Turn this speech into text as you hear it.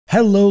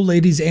Hello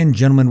ladies and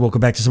gentlemen,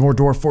 welcome back to some more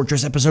Dwarf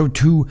Fortress episode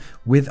 2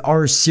 with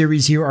our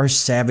series here, our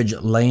Savage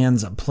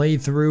Lands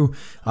playthrough.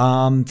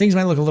 Things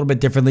might look a little bit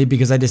differently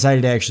because I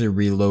decided to actually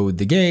reload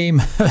the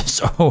game,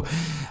 so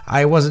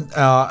I wasn't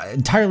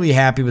entirely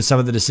happy with some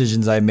of the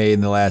decisions I made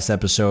in the last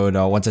episode.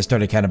 Once I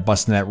started kind of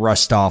busting that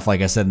rust off,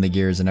 like I said, in the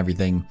gears and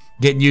everything,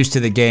 getting used to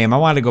the game, I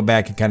wanted to go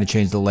back and kind of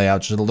change the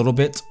layout just a little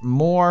bit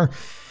more,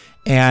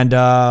 and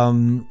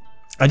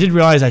I did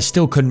realize I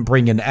still couldn't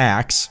bring an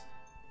axe,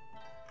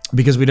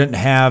 because we didn't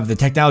have, the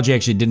technology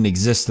actually didn't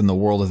exist in the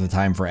world at the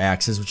time for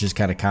axes, which is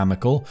kind of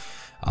comical.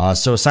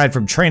 So aside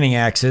from training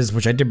axes,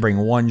 which I did bring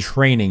one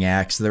training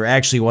axe, there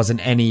actually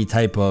wasn't any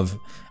type of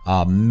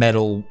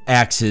metal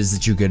axes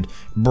that you could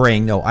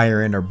bring. No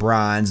iron or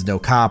bronze, no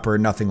copper,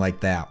 nothing like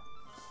that.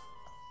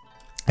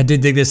 I did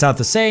dig this out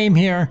the same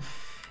here.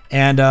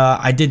 And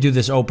I did do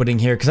this opening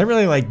here because I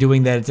really like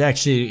doing that. It's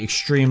actually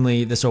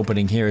extremely, this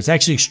opening here, it's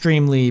actually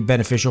extremely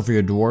beneficial for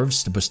your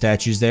dwarves to put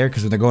statues there,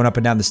 because when they're going up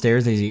and down the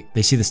stairs,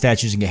 they see the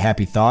statues and get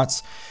happy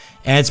thoughts.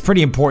 And it's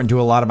pretty important to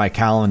a lot of my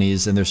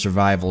colonies and their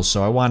survival,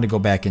 so I wanted to go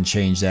back and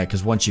change that,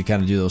 because once you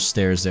kind of do those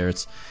stairs there,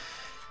 it's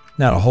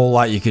not a whole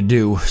lot you could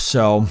do.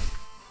 So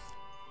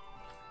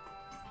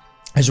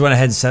I just went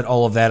ahead and set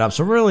all of that up.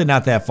 So we're really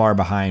not that far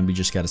behind. We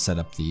just got to set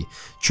up the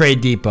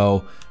trade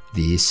depot,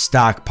 the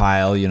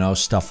stockpile, you know,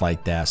 stuff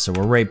like that. So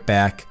we're right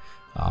back.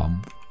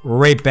 We're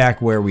right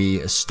back where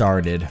we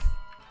started.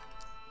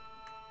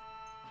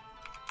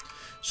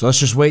 So let's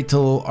just wait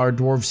till our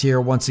dwarves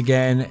here once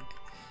again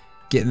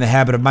get in the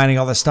habit of mining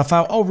all this stuff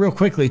out. Oh, real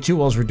quickly too,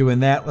 while we're doing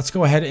that, let's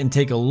go ahead and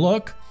take a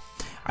look.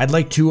 I'd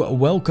like to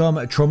welcome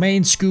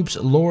Tromaine, Scoops,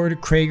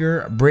 Lord,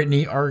 Krager,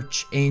 Brittany,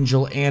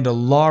 Archangel, and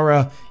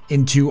Laura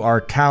into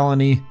our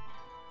colony.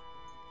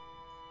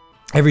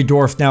 Every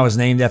dwarf now is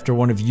named after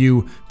one of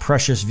you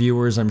precious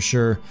viewers. I'm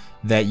sure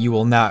that you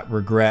will not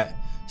regret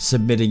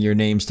submitting your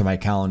names to my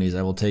colonies.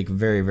 I will take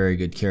very, very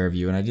good care of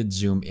you. And I did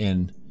zoom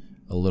in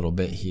a little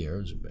bit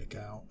here. Zoom back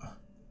out.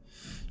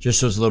 Just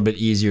so it's a little bit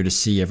easier to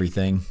see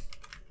everything.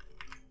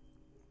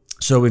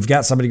 So we've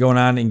got somebody going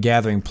on and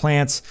gathering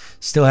plants.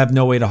 Still have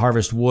no way to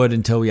harvest wood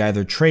until we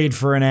either trade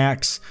for an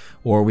axe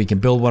or we can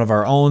build one of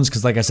our own.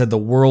 Because like I said, the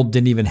world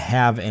didn't even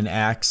have an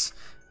axe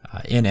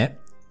in it.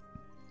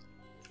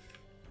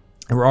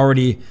 We're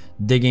already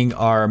digging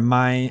our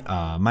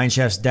mine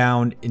shafts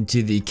down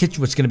into the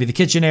kitchen, what's going to be the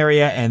kitchen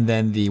area, and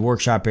then the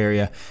workshop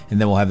area, and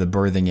then we'll have the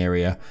birthing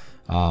area.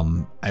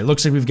 It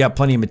looks like we've got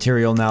plenty of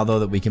material now, though,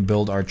 that we can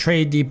build our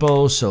trade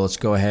depot. So let's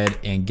go ahead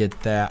and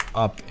get that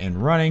up and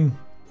running.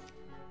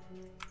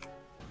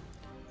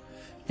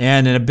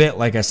 And in a bit,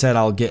 like I said,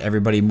 I'll get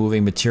everybody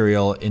moving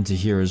material into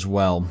here as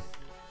well.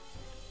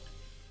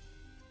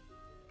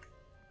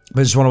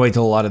 But I just want to wait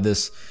till a lot of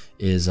this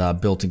is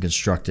built and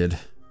constructed.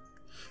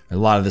 A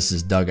lot of this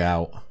is dug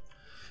out,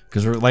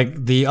 because we're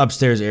like, the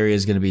upstairs area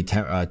is going to be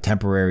a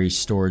temporary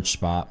storage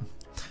spot.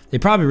 They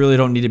probably really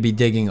don't need to be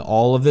digging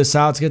all of this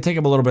out. It's going to take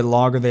them a little bit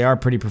longer. They are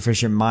pretty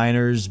proficient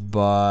miners,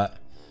 but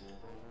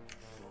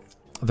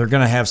they're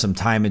going to have some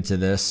time into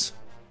this.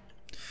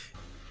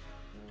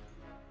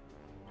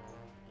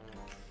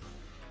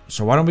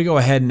 So why don't we go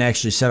ahead and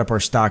actually set up our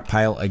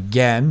stockpile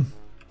again.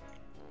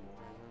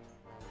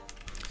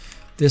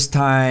 This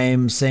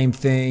time, same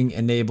thing,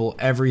 enable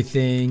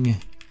everything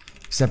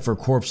except for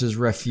corpses,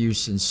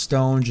 refuse, and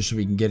stone, just so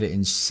we can get it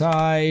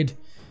inside.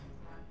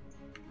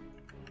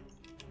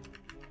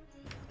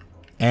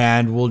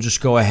 And we'll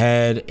just go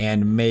ahead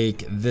and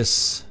make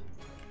this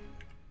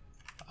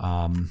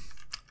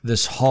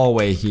this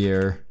hallway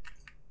here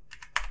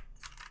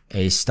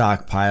a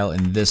stockpile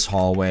in this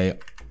hallway.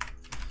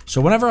 So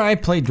whenever I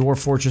play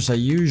Dwarf Fortress, I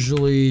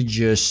usually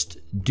just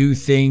do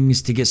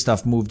things to get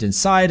stuff moved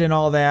inside and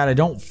all that. I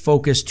don't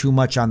focus too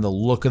much on the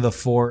look of the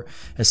fort,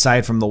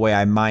 aside from the way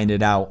I mine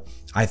it out.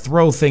 I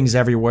throw things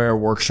everywhere,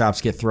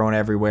 workshops get thrown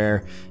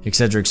everywhere,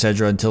 etc.,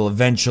 until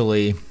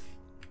eventually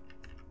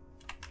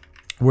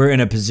we're in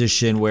a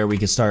position where we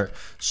can start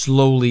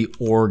slowly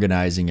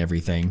organizing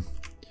everything.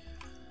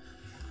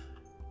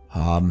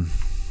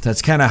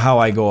 That's kind of how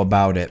I go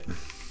about it.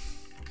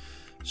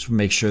 Just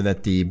make sure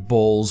that the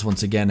bulls,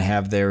 once again,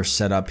 have their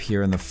set up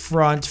here in the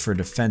front for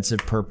defensive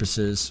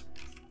purposes.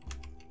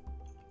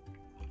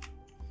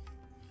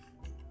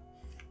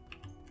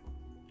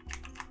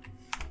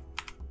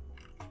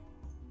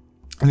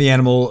 And the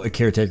animal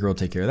caretaker will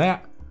take care of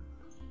that.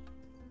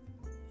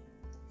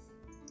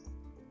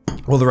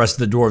 Well, the rest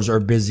of the dwarves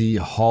are busy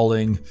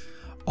hauling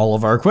all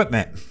of our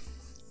equipment.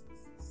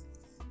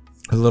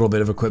 A little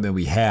bit of equipment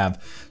we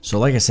have. So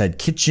like I said,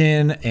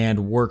 kitchen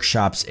and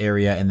workshops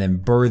area, and then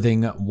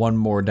birthing one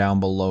more down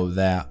below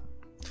that.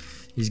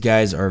 These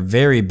guys are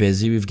very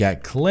busy. We've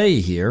got clay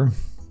here.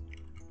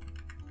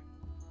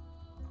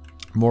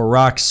 More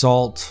rock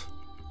salt.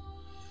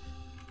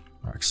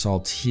 Rock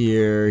salt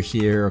here,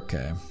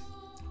 okay.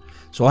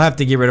 So I'll have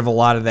to get rid of a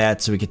lot of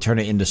that so we can turn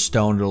it into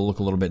stone. It'll look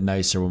a little bit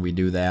nicer when we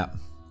do that.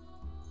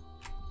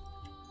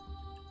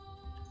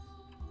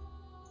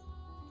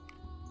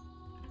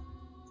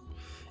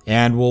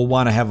 And we'll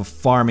want to have a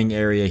farming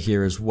area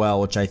here as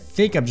well, which I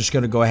think I'm just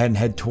going to go ahead and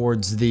head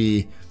towards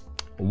the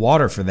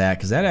water for that,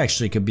 because that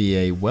actually could be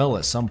a well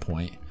at some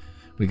point.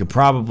 We could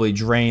probably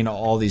drain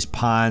all these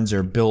ponds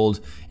or build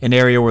an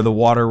area where the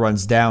water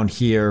runs down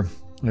here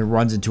and it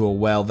runs into a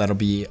well that'll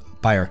be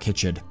by our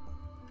kitchen.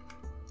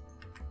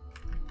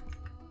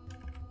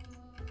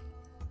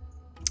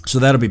 So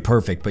that'll be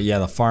perfect. But yeah,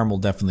 the farm will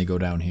definitely go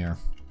down here.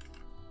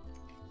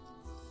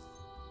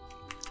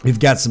 We've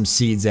got some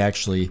seeds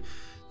actually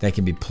that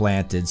can be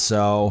planted.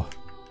 So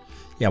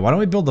yeah, why don't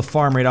we build the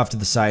farm right off to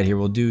the side here?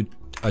 We'll do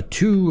a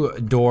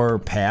 2-door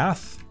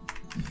path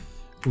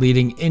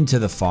leading into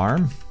the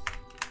farm,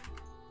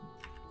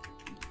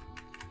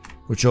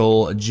 which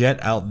will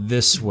jet out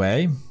this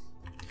way.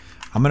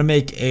 I'm gonna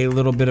make a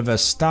little bit of a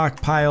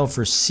stockpile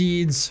for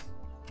seeds,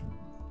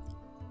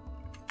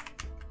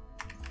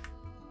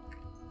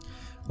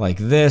 like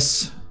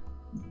this.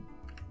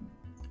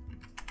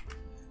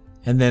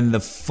 And then the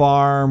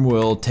farm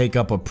will take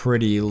up a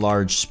pretty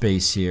large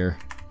space here.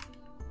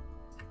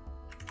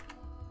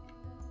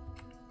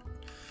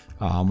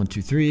 1,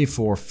 2, 3,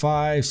 4,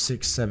 5,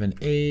 6, 7,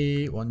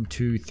 8. 1,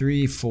 2,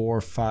 3,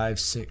 4, 5,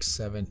 6,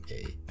 7,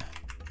 8.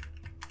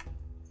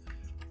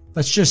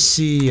 Let's just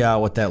see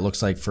what that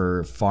looks like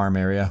for farm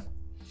area.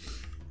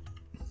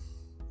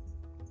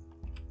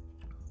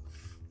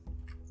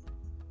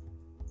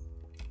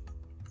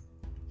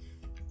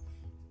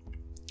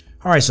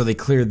 All right, so they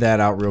cleared that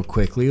out real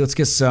quickly. Let's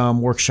get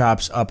some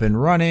workshops up and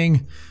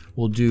running.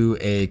 We'll do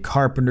a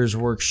carpenter's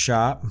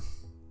workshop.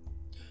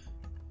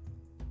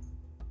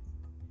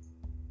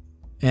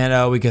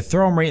 And we could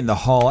throw them right in the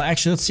hall.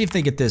 Actually, let's see if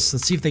they get this.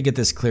 Let's see if they get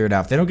this cleared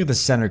out. If they don't get the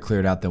center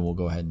cleared out, then we'll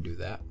go ahead and do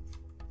that.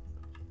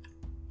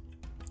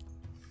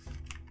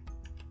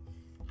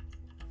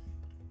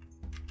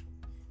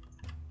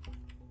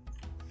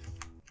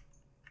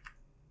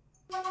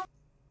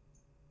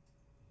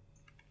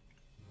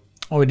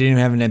 Oh, we didn't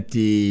even have an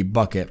empty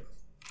bucket.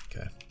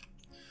 Okay.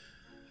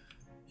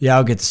 Yeah,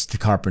 I'll get the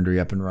carpentry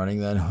up and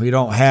running then. We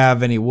don't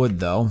have any wood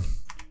though.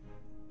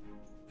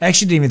 I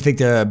actually didn't even think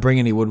to bring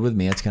any wood with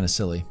me. That's kind of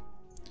silly.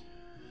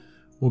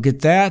 We'll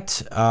get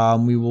that.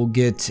 We will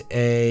get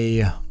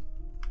a...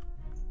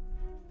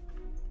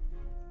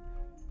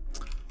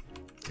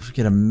 Let's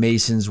get a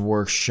mason's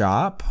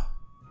workshop.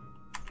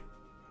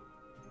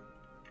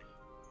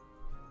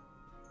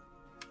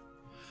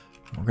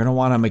 We're going to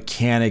want a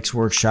mechanics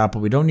workshop, but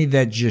we don't need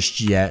that just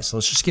yet. So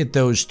let's just get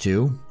those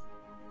two.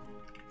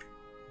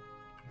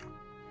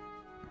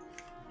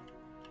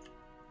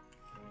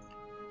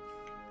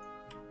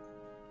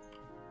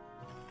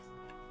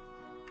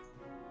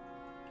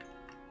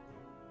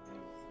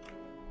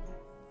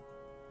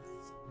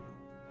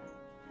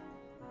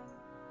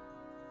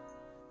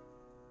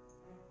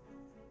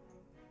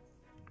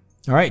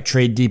 All right,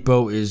 trade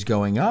depot is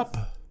going up.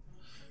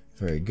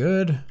 Very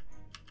good.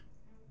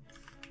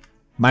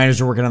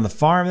 Miners are working on the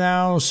farm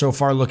now. So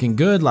far looking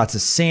good. Lots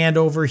of sand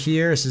over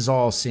here. This is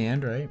all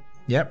sand, right?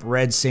 Yep,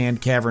 red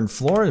sand cavern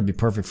floor. It'd be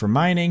perfect for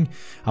mining.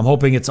 I'm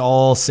hoping it's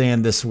all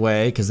sand this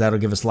way because that'll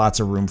give us lots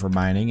of room for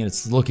mining. And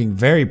it's looking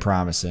very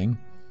promising.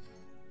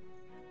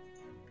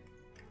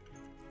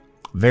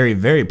 Very,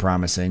 very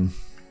promising.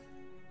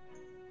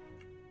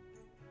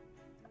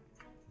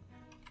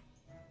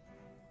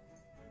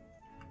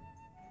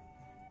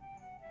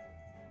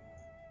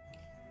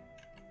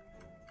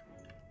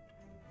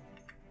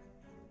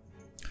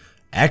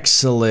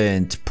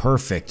 Excellent.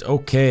 Perfect.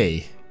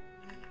 Okay.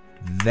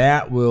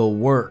 That will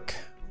work.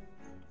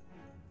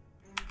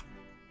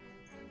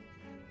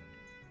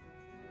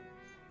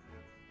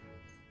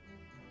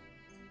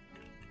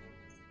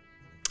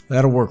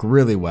 That'll work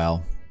really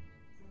well.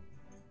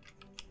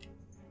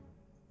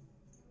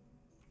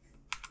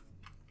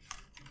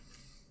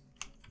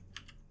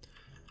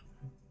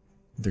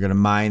 They're going to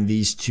mine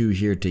these two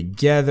here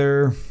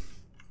together.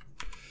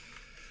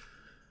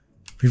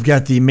 We've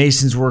got the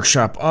Mason's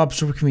Workshop up,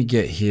 so what can we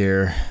get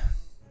here?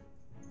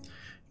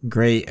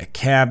 Great, a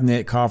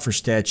cabinet, coffer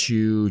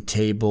statue,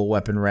 table,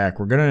 weapon rack.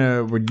 We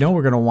know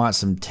we're gonna want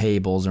some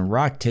tables, and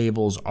rock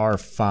tables are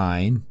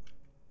fine.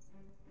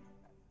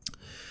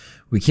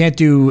 We can't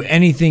do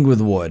anything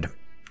with wood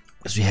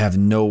because we have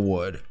no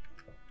wood,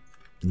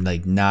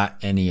 like not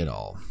any at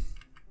all.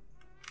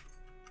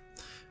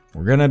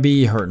 We're gonna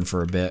be hurting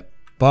for a bit,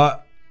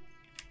 but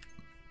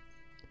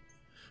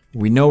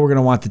we know we're going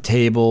to want the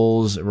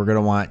tables. We're going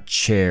to want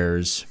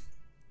chairs.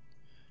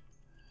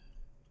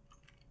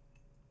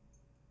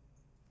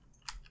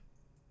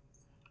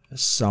 At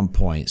some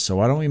point. So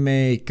why don't we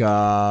make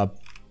 4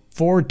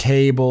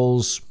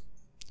 tables.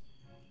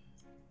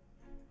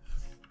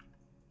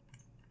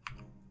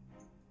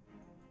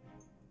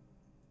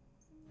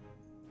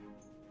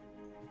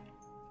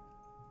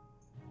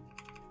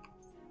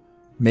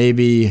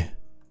 Maybe...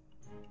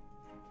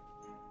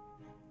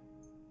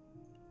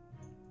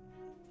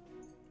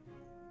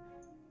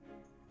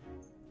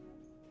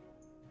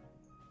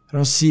 I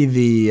don't see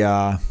the,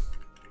 well,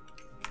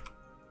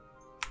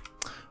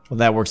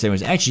 that works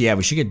anyways. Actually, yeah,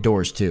 we should get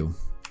doors too.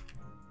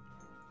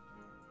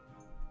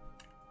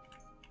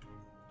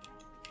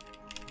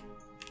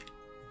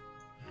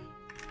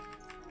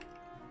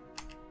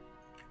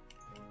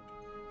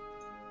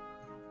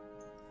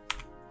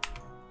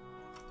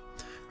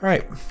 All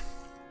right.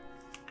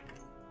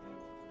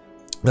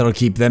 That'll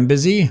keep them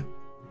busy.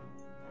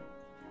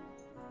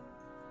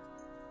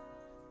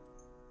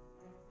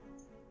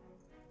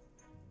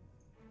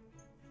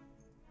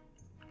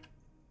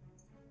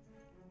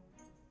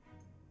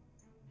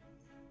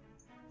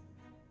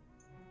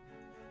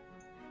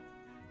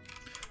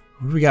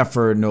 What do we got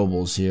for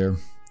nobles here?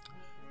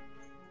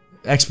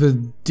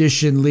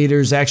 Expedition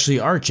leaders, actually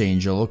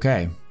Archangel.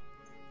 Okay.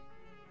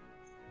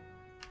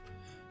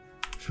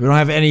 So we don't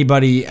have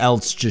anybody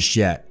else just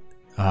yet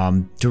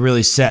to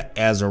really set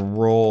as a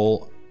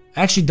role.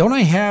 Actually, don't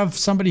I have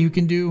somebody who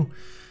can do...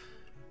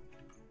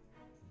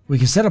 We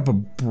can set up a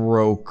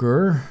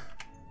broker.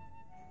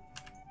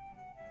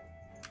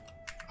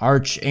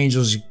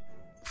 Archangel's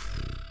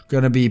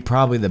gonna be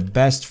probably the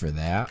best for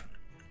that.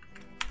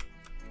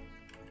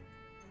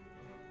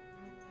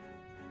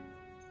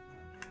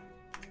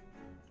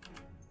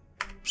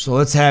 So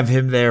let's have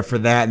him there for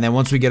that, and then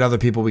once we get other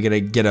people, we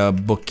gotta get a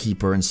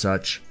bookkeeper and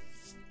such.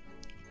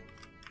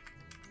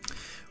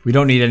 We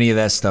don't need any of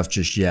that stuff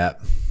just yet.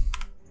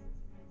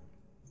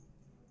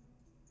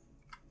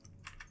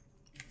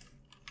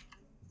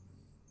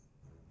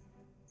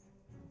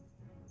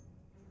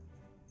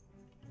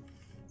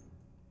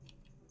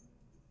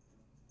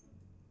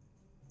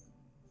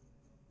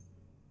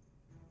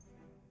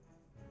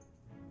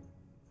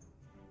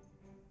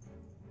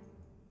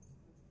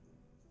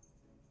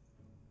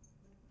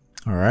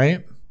 All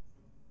right.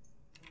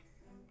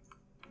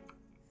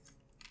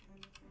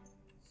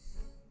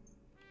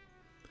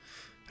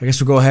 I guess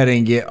we'll go ahead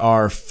and get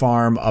our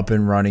farm up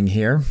and running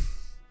here.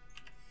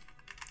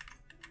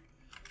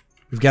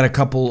 We've got a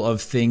couple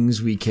of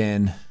things we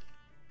can...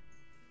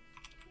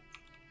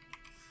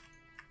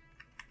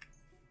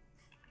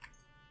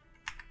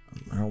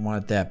 I don't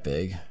want it that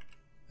big.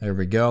 There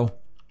we go.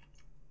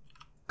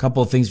 A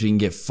couple of things we can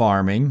get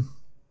farming.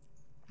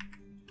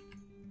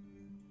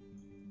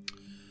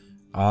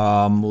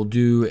 We'll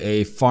do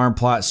a farm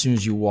plot as soon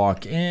as you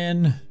walk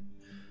in.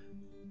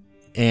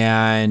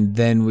 And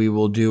then we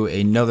will do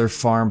another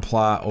farm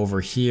plot over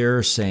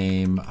here,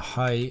 same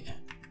height.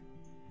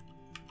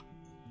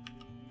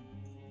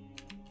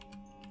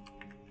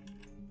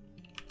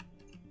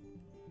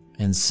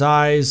 And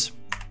size.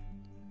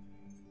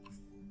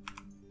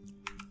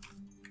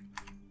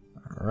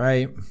 All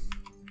right.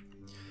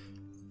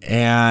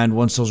 And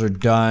once those are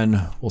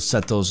done, we'll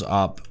set those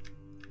up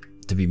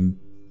to be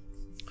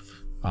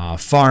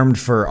farmed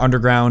for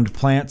underground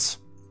plants.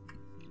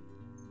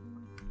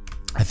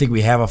 I think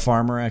we have a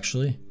farmer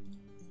actually.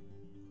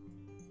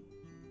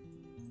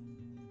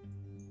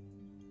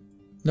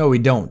 No, we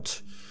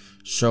don't.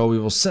 So we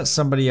will set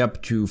somebody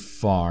up to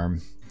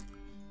farm.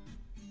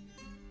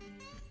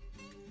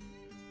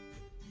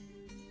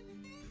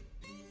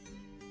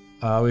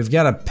 We've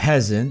got a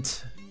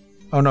peasant.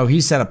 Oh no,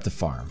 he set up the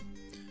farm.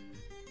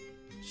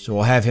 So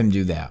we'll have him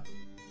do that.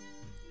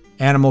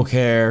 Animal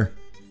care,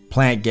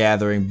 plant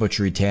gathering,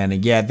 butchery,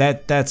 tanning. Yeah,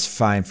 that's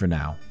fine for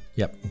now.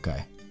 Yep,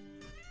 okay.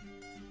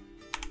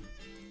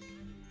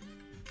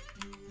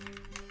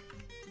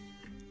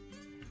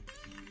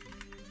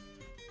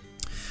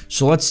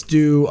 So let's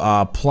do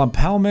plump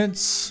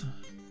helmets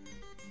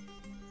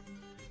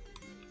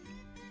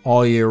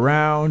all year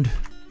round.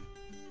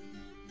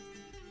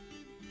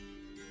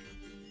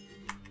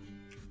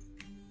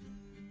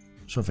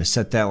 So if I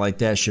set that like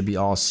that, should be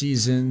all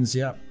seasons.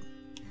 Yep.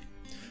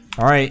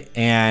 All right,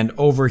 and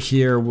over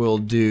here we'll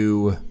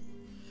do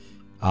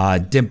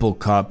dimple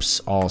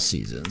cups all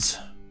seasons.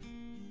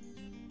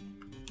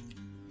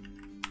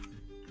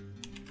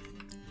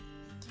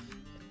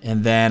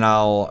 And then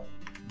I'll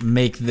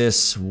make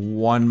this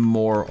one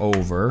more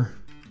over,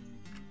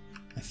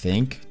 I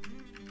think.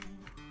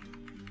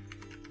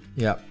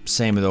 Yep,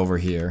 same with over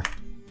here.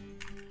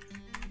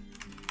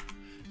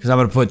 Because I'm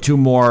going to put two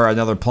more,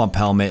 another plump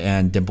helmet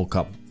and dimple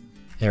cup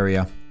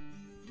area.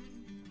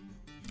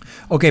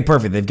 Okay,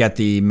 perfect. They've got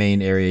the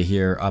main area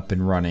here up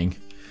and running.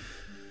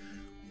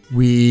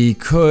 We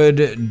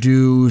could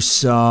do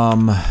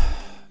some,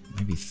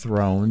 maybe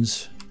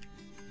thrones.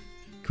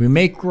 Can we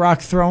make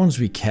rock thrones?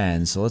 We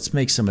can. So let's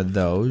make some of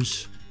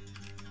those.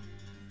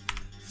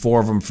 4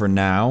 of them for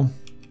now.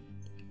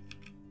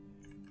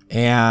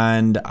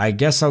 And I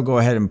guess I'll go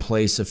ahead and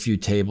place a few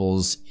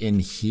tables in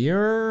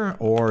here.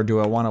 Or do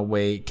I want to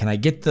wait? Can I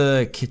get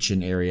the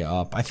kitchen area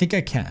up? I think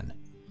I can.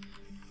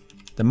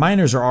 The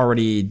miners are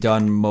already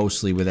done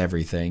mostly with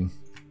everything.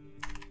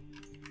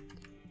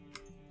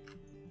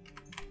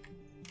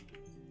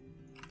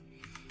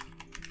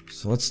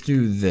 So let's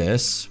do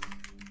this.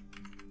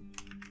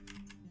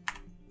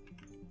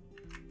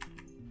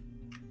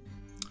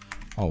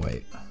 Oh,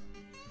 wait.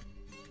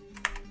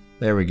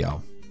 There we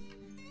go.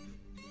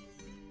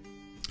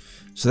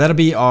 So that'll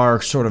be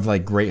our sort of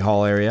like Great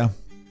Hall area.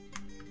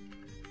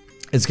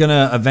 It's going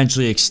to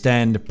eventually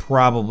extend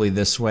probably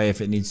this way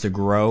if it needs to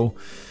grow,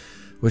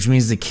 which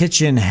means the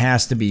kitchen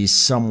has to be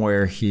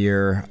somewhere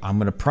here. I'm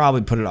going to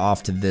probably put it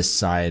off to this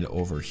side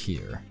over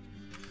here.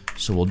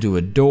 So we'll do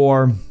a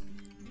door.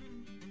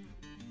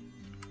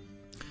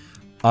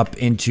 up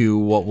into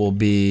what will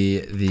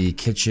be the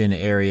kitchen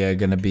area.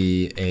 Gonna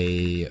be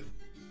a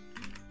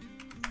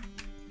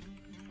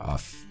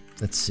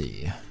let's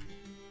see.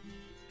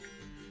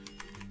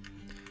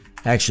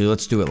 Actually,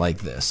 let's do it like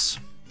this.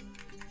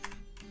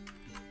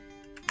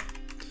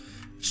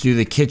 Let's do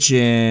the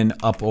kitchen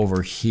up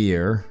over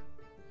here,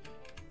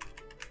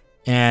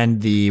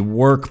 and the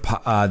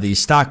the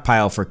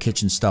stockpile for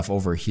kitchen stuff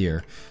over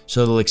here.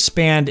 So they'll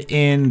expand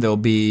in. There'll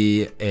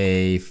be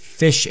a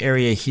fish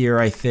area here,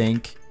 I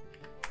think.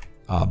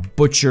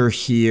 Butcher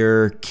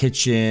here.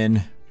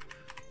 Kitchen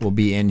will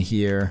be in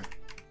here.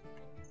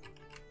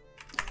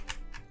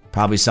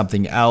 Probably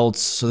something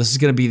else. So this is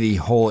going to be the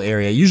whole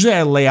area. Usually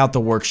I lay out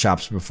the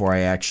workshops before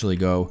I actually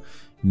go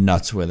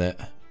nuts with it.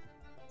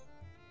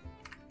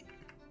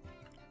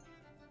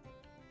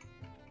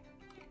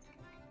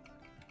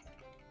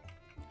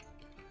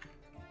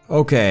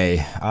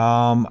 Okay.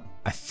 I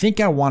think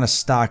I want a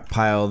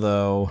stockpile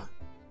though.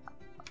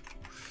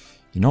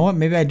 You know what?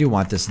 Maybe I do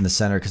want this in the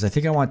center because I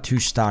think I want 2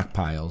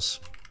 stockpiles.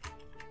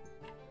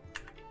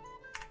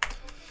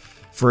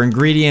 For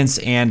ingredients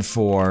and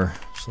for...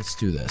 So let's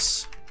do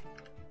this.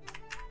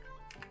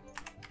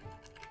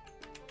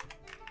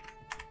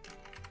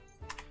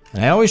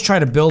 And I always try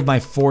to build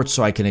my fort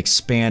so I can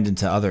expand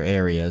into other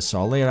areas. So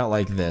I'll lay it out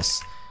like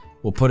this.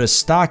 We'll put a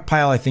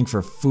stockpile, I think,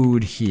 for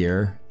food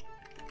here.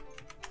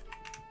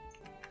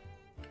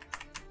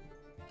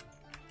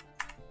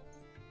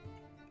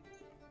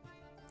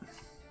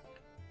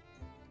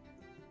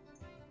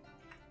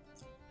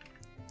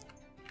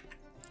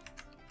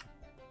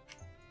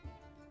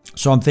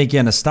 So I'm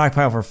thinking a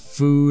stockpile for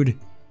food.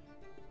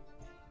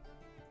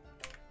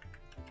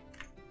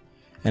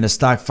 And a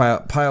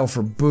stockpile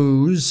for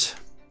booze.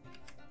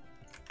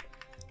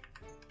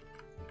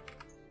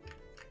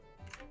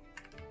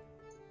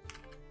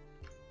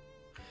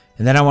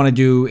 And then I want to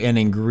do an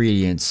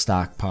ingredient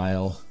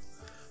stockpile.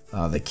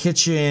 The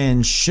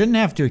kitchen shouldn't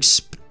have to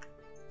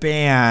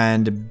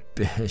expand.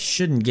 It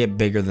shouldn't get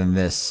bigger than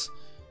this.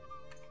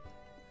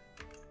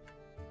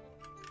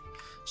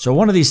 So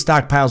one of these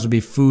stockpiles will be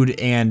food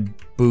and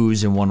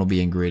booze, and one will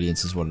be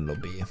ingredients is what it'll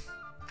be.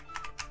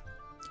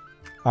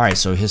 Alright,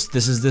 so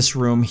this is this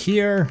room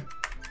here.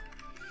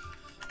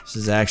 This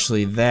is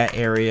actually that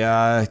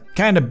area.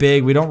 Kind of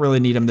big. We don't really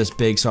need them this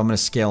big, so I'm going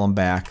to scale them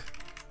back.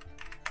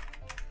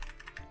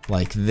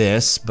 Like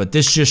this, but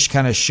this just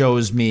kind of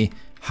shows me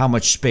how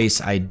much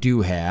space I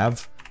do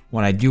have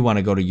when I do want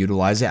to go to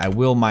utilize it. I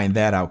will mine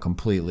that out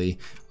completely.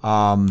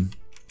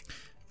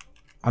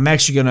 I'm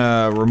actually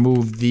gonna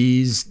remove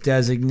these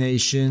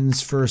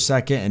designations for a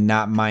second and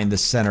not mine the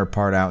center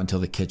part out until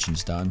the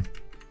kitchen's done.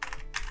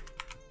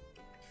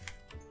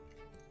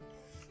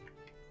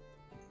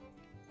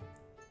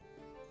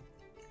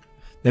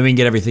 Then we can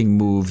get everything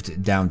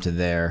moved down to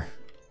there.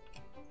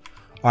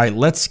 Alright,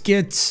 let's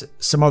get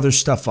some other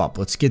stuff up.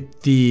 Let's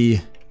get the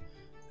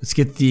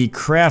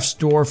crafts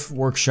dwarf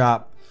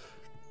workshop.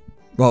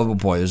 Oh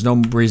boy, there's no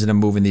reason I'm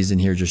moving these in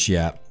here just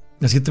yet.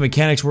 Let's get the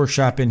mechanics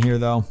workshop in here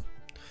though.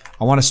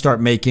 I want to start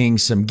making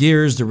some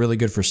gears. They're really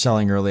good for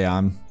selling early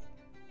on.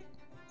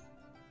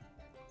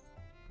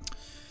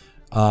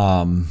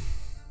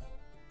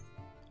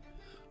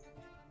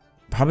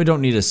 Probably don't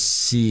need a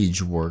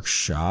siege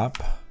workshop.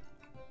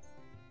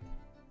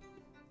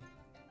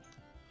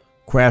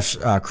 Crafts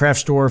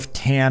dwarf,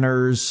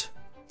 tanners,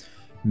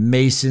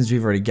 masons,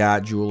 we've already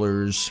got,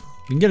 jewelers.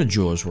 You can get a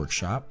jeweler's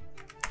workshop.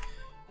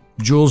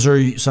 Jewels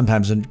are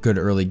sometimes a good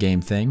early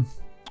game thing.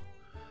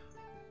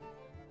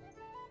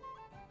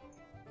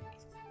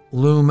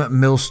 Loom,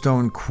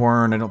 millstone,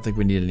 quern, I don't think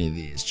we need any of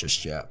these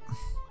just yet.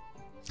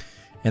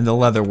 And the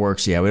leather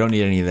works, yeah, we don't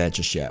need any of that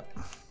just yet.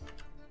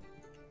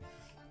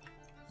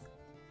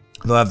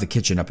 They'll have the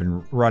kitchen up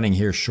and running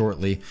here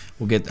shortly.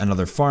 We'll get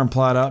another farm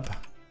plot up.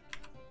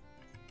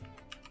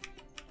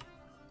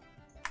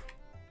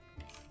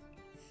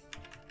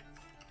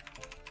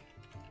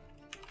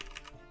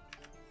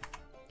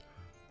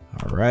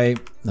 Alright,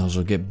 those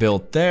will get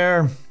built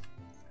there.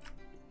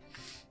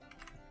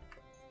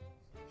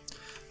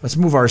 Let's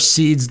move our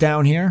seeds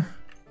down here.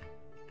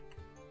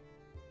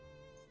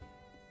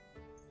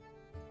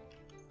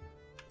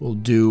 We'll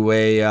do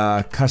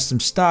a custom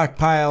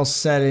stockpile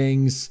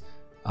settings.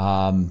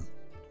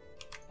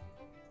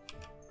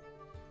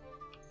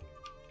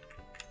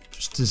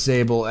 Just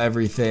disable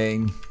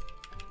everything.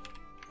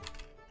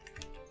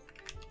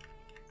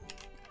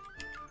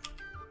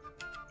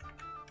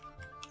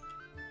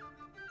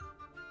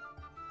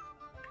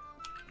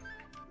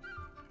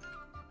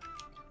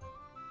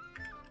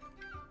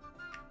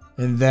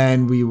 And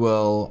then we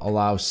will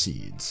allow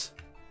seeds.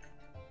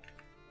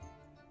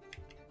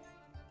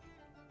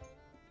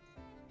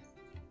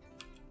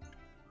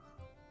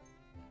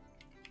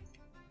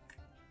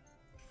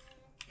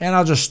 And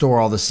I'll just store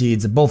all the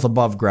seeds, both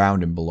above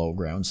ground and below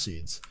ground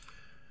seeds.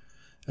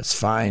 That's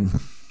fine.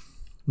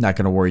 Not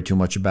going to worry too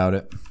much about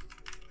it.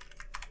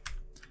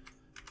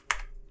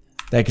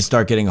 That can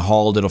start getting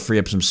hauled. It'll free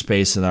up some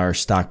space in our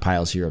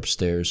stockpiles here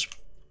upstairs.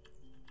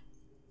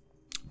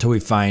 until we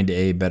find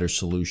a better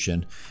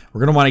solution.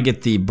 We're going to want to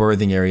get the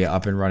birthing area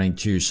up and running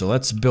too. So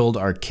let's build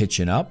our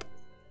kitchen up.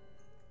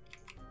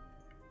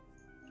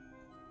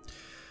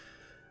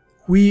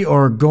 We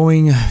are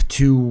going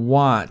to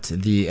want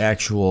the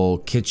actual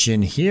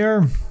kitchen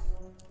here.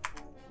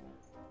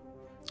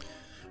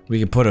 We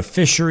can put a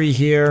fishery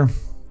here.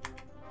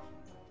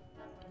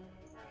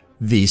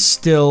 The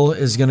still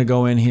is going to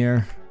go in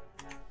here.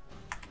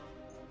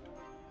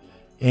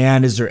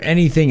 And is there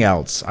anything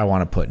else I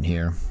want to put in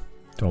here?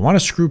 Do I want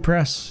a screw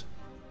press?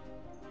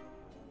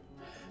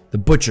 The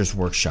butcher's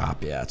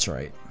workshop. Yeah, that's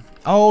right.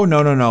 Oh,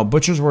 no.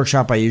 Butcher's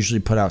workshop I usually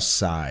put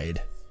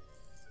outside.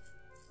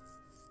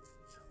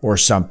 Or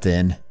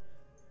something.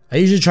 I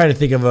usually try to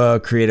think of a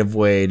creative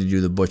way to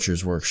do the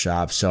butcher's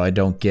workshop so I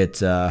don't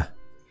get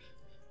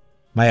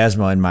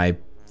miasma in my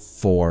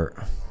fort.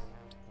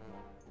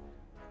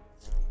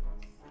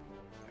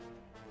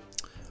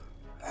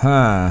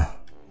 Huh.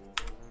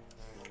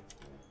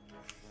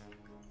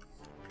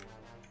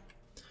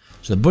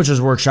 So the butcher's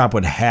workshop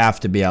would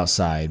have to be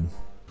outside.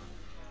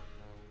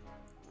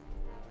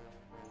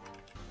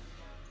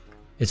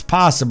 It's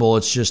possible,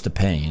 it's just a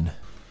pain.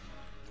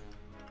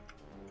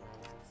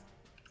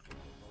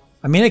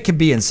 I mean, it could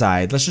be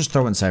inside. Let's just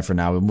throw it inside for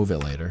now. We'll move it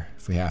later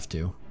if we have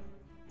to.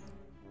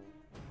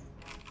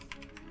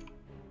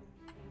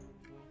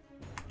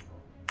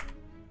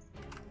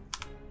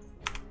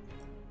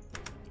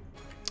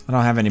 I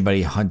don't have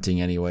anybody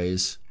hunting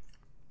anyways.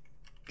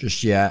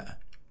 Just yet.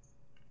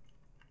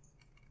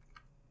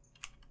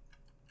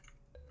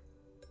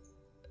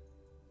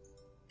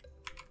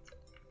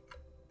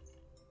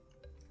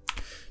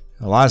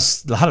 A lot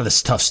of this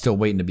stuff's still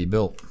waiting to be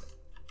built.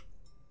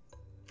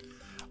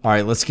 All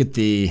right, let's get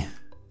the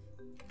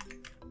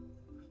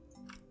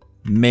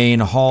main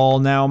hall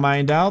now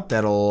mined out.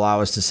 That'll allow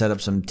us to set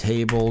up some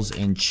tables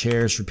and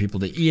chairs for people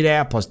to eat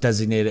at, plus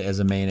designate it as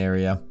a main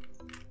area.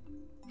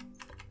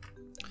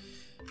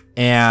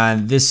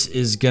 And this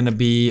is going to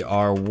be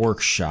our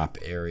workshop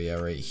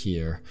area right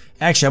here.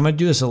 Actually, I'm going to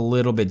do this a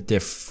little bit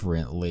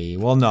differently.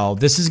 Well, no,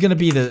 this is going to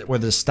be where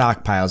the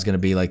stockpile is going to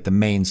be, like the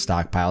main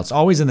stockpile. It's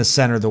always in the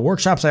center. The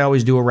workshops I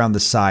always do around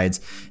the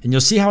sides. And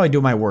you'll see how I do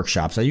my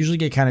workshops. I usually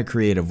get kind of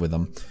creative with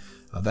them.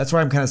 That's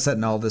why I'm kind of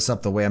setting all this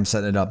up the way I'm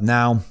setting it up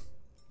now.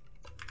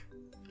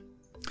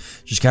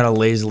 Just kind of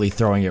lazily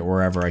throwing it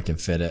wherever I can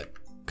fit it,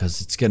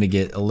 because it's going to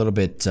get a little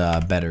bit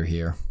better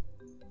here.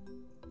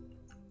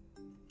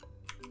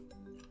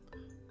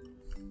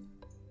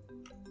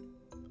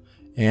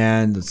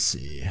 And let's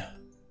see.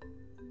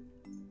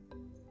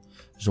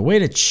 There's a way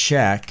to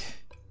check.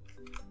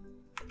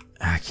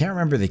 I can't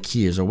remember the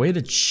key. There's a way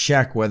to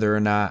check whether or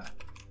not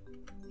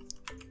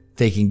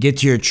they can get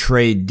to your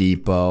trade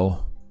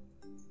depot.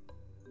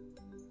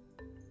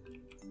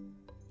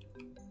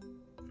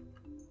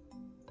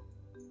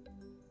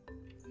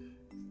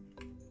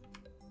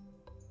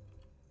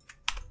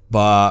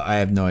 But I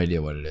have no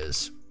idea what it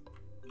is.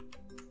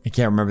 I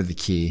can't remember the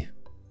key.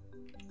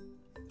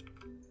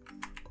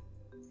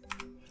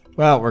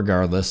 Well,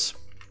 regardless,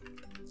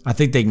 I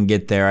think they can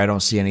get there. I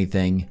don't see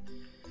anything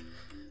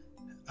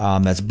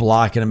that's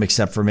blocking them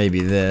except for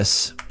maybe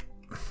this.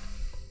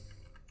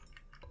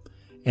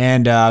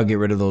 And I'll get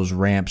rid of those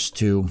ramps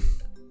too.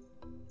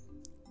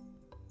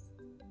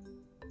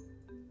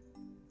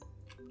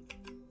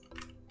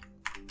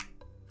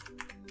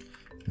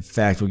 In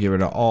fact, we'll get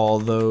rid of all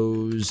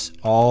those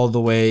all the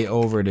way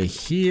over to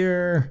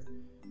here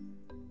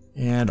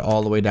and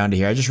all the way down to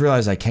here. I just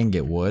realized I can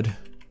get wood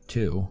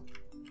too.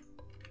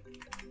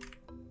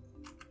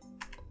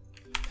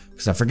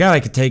 Because I forgot I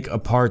could take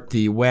apart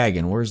the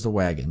wagon. Where's the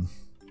wagon?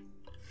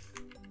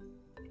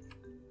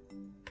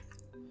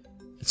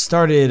 It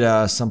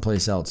started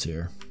someplace else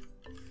here.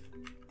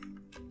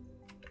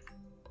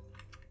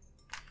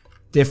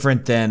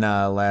 Different than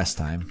last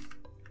time.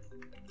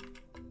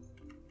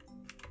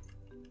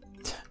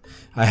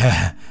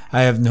 I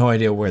have no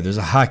idea where. There's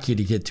a hotkey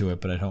to get to it,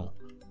 but I don't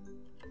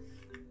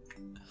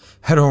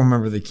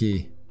remember the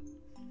key.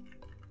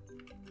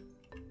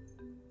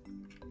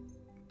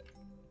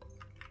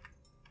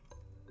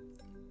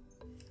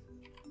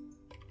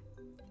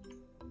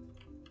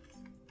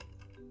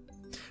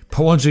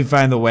 But once we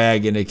find the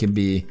wagon, it can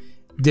be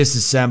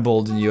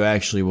disassembled and you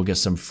actually will get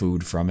some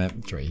food from it.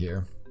 It's right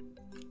here.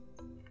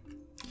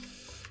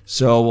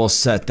 So we'll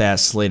set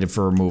that slated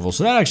for removal.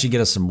 So that'll actually get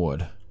us some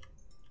wood.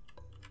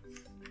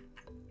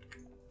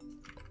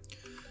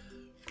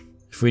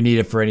 If we need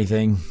it for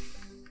anything.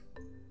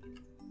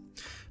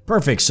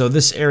 Perfect. So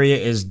this area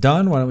is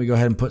done. Why don't we go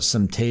ahead and put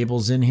some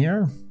tables in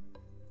here.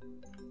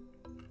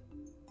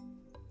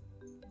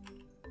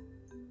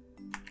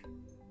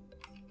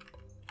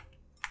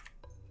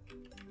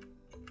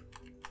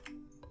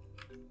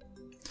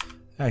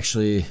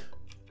 Actually,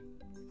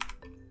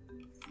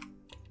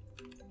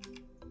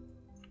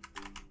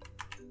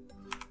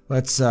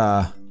 let's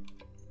put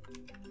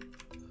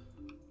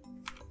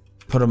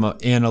them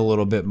in a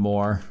little bit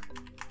more.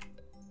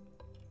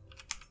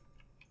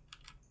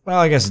 Well,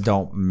 I guess it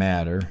don't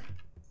matter.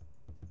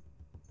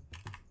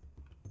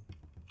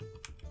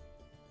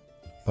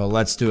 But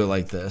let's do it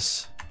like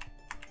this.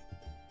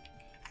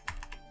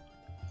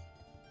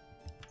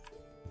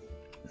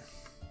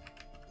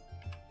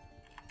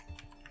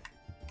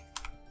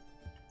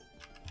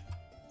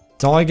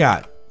 That's all I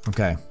got.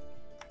 Okay.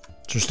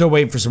 So we're still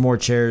waiting for some more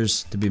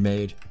chairs to be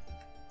made.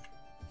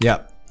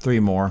 Yep, 3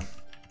 more.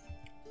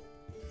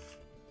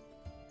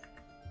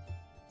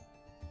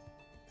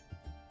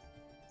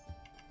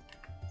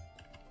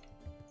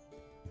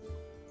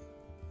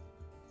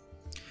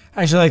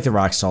 I actually like the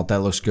rock salt.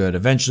 That looks good.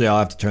 Eventually, I'll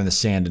have to turn the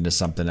sand into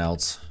something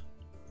else.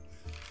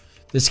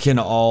 This can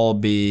all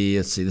be...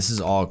 Let's see. This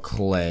is all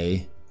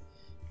clay.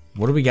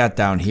 What do we got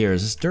down here?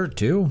 Is this dirt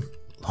too?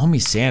 Loamy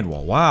sand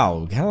wall. Wow.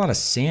 We got a lot of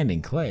sand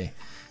and clay.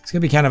 It's going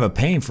to be kind of a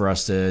pain for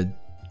us to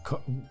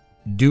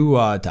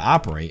to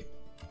operate.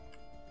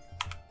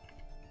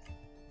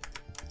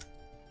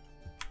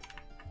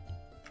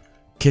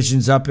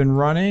 Kitchen's up and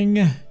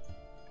running.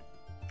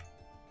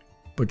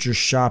 Butcher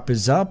shop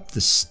is up.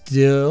 The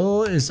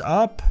still is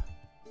up.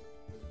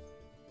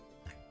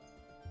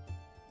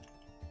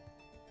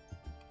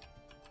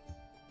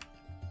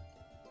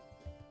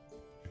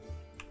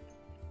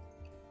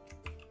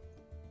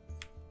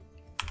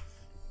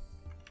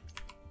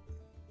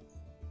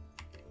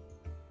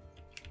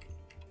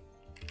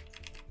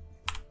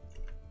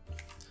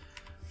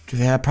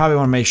 I probably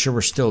want to make sure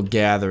we're still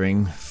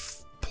gathering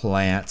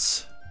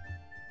plants.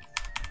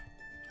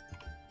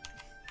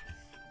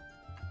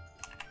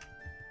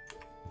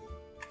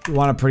 We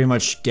want to pretty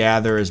much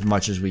gather as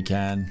much as we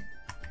can.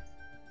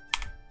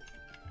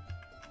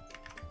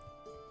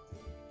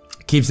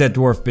 Keeps that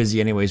dwarf busy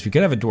anyways. We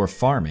could have a dwarf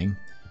farming.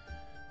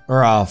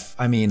 Or,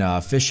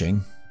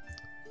 fishing.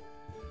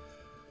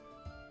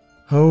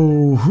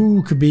 Oh,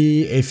 who could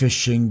be a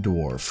fishing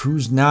dwarf?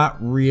 Who's not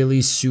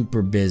really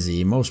super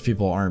busy? Most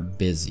people aren't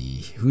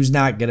busy. Who's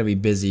not going to be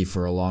busy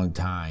for a long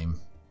time?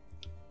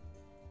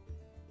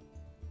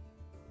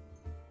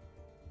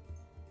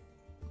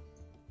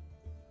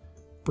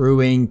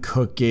 Brewing,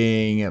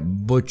 cooking,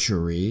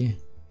 butchery.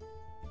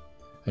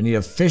 I need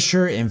a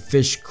fisher and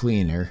fish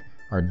cleaner.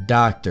 Or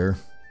doctor.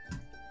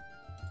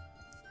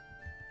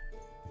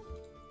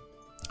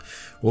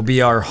 Will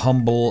be our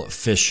humble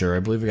fisher. I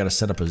believe we got to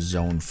set up a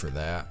zone for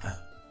that.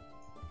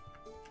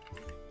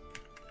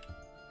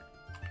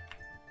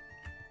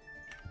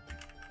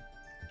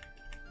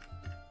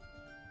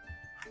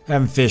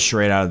 Having fish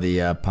right out of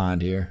the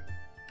pond here.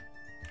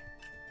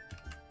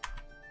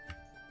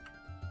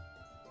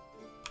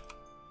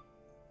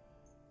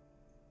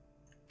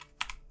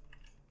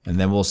 And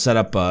then we'll set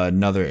up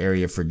another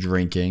area for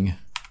drinking.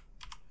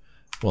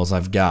 Well, as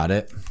I've got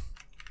it.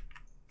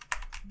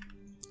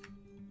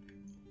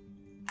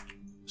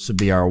 This would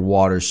be our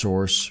water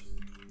source.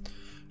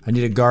 I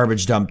need a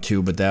garbage dump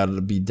too, but that'll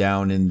be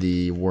down in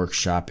the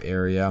workshop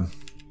area.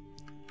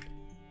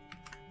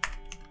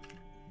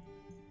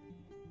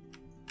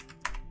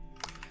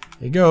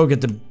 There you go.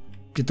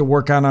 Get to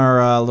work on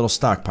our little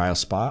stockpile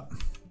spot.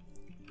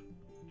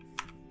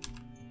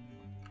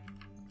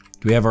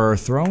 Do we have our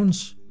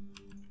thrones?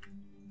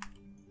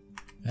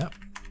 Yep.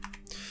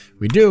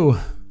 We do.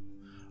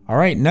 All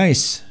right,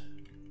 nice.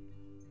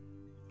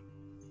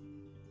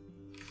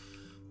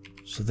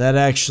 So that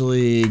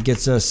actually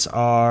gets us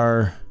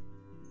our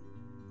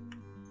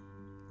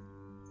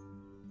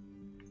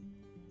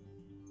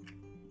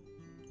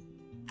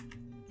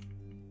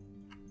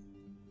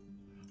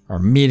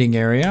meeting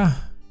area.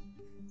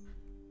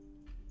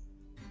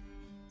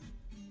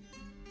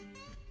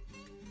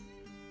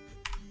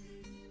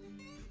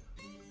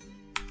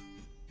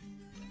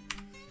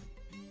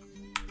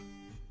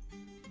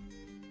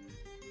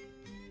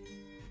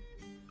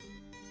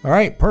 All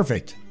right,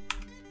 perfect.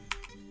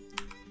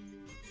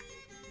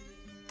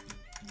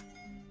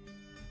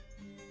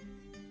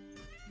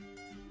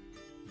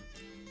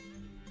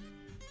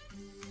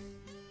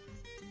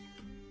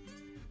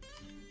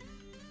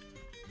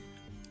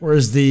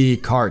 Where's the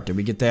cart? Did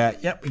we get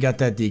that? Yep, we got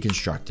that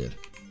deconstructed.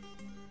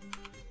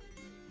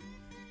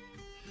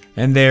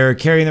 And they're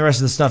carrying the rest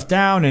of the stuff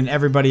down, and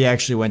everybody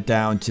actually went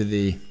down to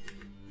the...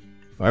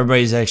 Well,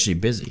 everybody's actually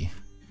busy.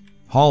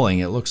 Hauling,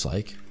 it looks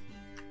like.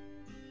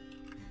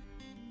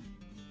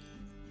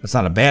 That's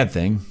not a bad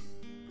thing.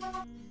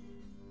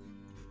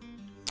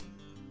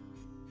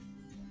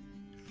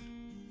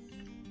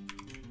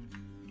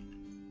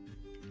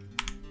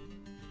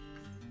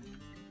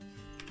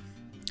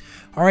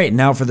 All right,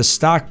 now for the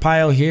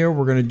stockpile here,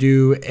 we're going to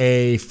do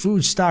a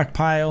food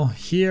stockpile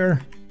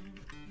here.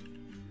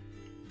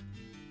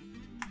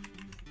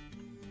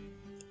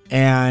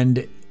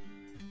 And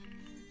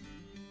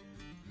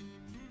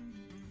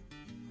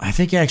I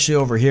think actually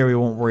over here we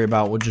won't worry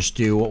about. We'll just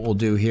do what we'll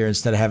do here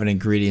instead of having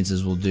ingredients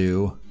is we'll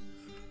do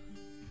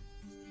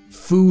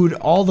food.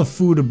 All the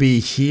food will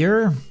be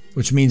here,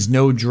 which means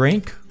no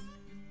drink.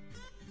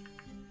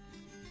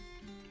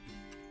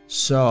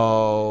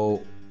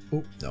 So...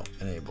 Oh, no,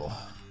 enable.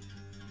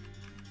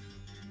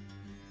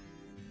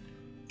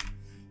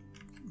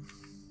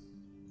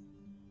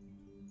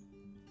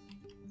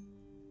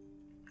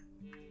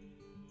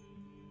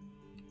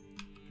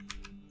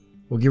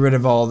 We'll get rid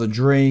of all the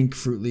drink,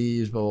 fruit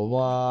leaves, blah, blah,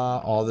 blah.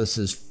 All this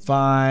is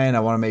fine. I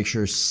want to make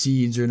sure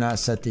seeds are not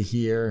set to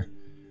here.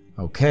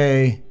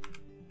 Okay.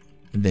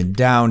 And then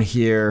down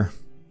here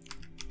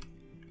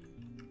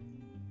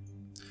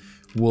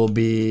will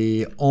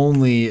be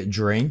only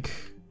drink.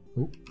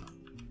 Ooh.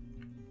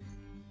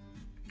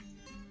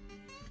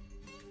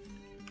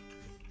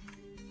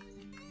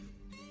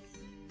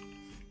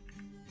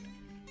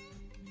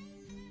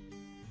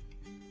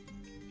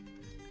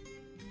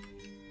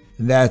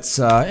 That's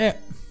it.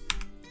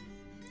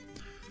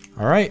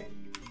 All right.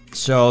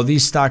 So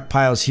these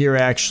stockpiles here,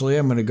 actually,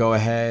 I'm going to go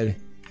ahead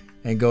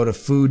and go to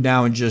food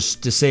now and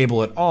just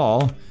disable it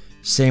all.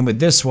 Same with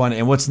this one.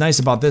 And what's nice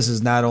about this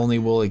is not only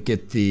will it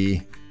get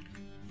the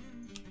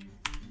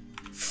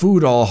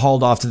food all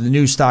hauled off to the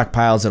new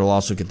stockpiles, it'll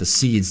also get the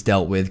seeds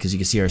dealt with, because you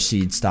can see our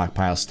seed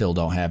stockpiles still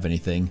don't have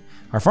anything.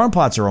 Our farm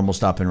plots are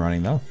almost up and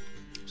running though,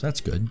 so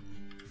that's good.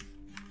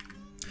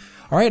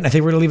 All right, and I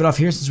think we're gonna leave it off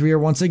here since we are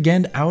once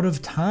again out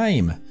of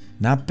time.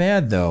 Not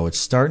bad though. It's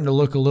starting to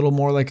look a little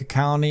more like a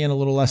colony and a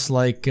little less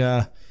like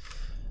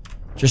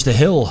just a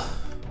hill.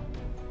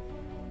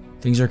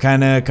 Things are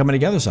kind of coming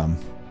together some.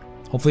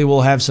 Hopefully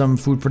we'll have some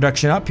food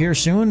production up here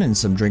soon and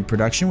some drink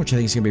production, which I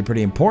think is gonna be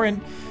pretty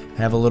important.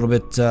 Have a little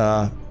bit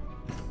of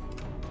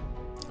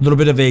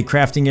a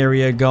crafting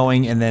area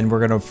going, and then we're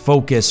gonna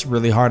focus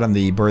really hard on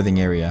the birthing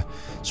area,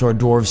 so our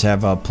dwarves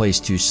have a place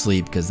to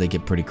sleep, because they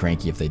get pretty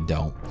cranky if they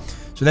don't.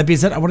 So that being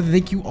said, I wanted to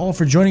thank you all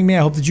for joining me.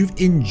 I hope that you've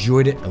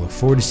enjoyed it. I look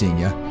forward to seeing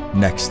you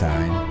next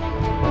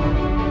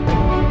time.